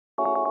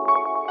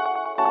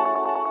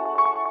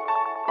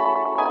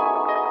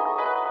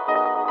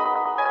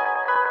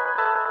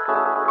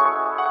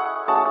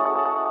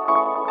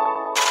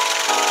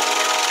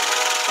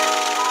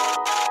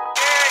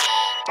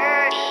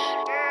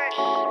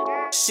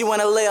She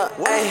wanna lay up,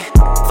 ayy,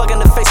 fucking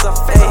the face off,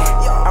 ayy.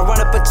 I run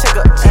up a check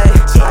up, ayy.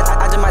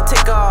 I just might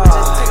take off.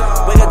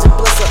 Wake up, just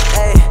bless up,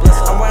 ayy.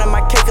 I'm running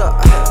my cake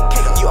up.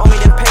 You owe me,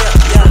 then pay up,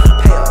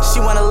 yeah. She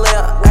wanna lay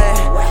up,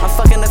 ayy. I'm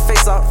fucking the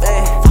face off,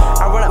 ayy.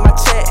 I run up my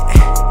check.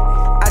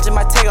 I just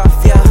might take off,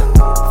 yeah.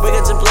 Wake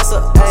up, just bless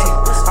up, ayy.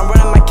 I'm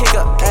running my cake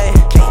up, ayy.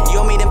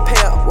 You owe me, then pay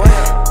up, what?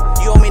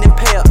 You owe me, then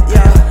pay up,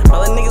 yeah.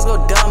 All the niggas go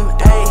dumb,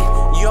 ayy.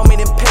 You owe me,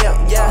 then pay up,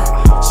 yeah.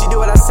 She do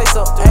what I say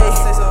so,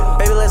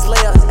 ayy. Baby, let's lay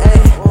up, ayy.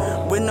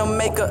 With no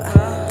makeup,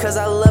 cause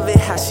I love it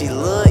how she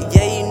look.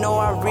 Yeah, you know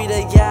I read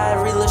her, yeah,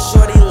 I read lil'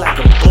 shorty like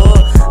a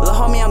book. Lil'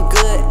 homie, I'm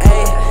good,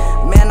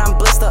 ayy. Man, I'm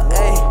blessed up,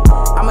 ayy.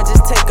 I'ma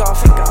just take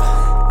off,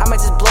 I'ma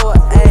just blow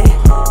up, ayy.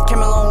 Came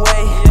a long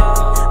way,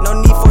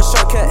 no need for a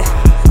shortcut.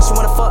 She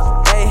wanna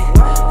fuck, ayy.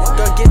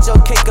 Girl, get your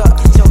cake up,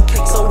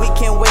 so we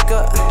can wake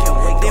up,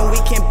 then we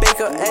can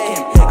bake up,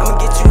 ayy.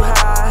 I'ma get you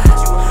high,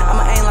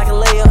 I'ma aim like a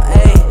layup,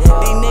 ayy.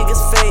 These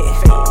niggas fake,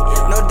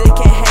 no they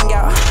can't hang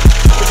out,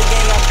 but the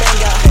gang got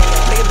bang out.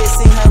 Nigga bitch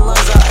sing her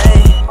lungs out,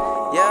 ayy.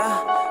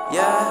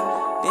 Yeah,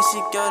 then she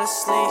go to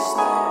sleep.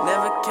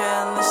 Never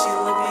care unless she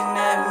looking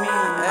at me,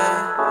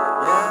 ayy.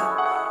 Yeah,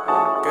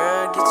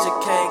 girl, get your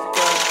cake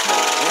up,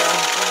 yeah.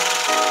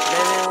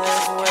 Baby,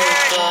 let's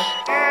wake up,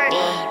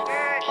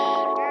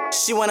 yeah.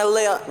 She wanna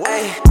lay up,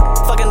 ayy.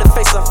 Fucking the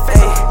face off,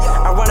 ayy.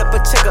 I run up a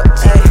check up,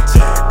 ayy.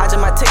 I just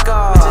might take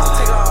off.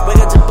 Wake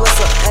up, just bless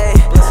up, ayy.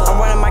 I'm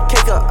running my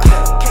cake up.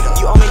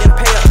 You owe me, then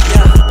pay up,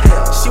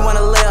 yeah. She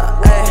wanna lay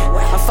up, ayy.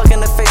 I'm fucking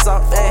the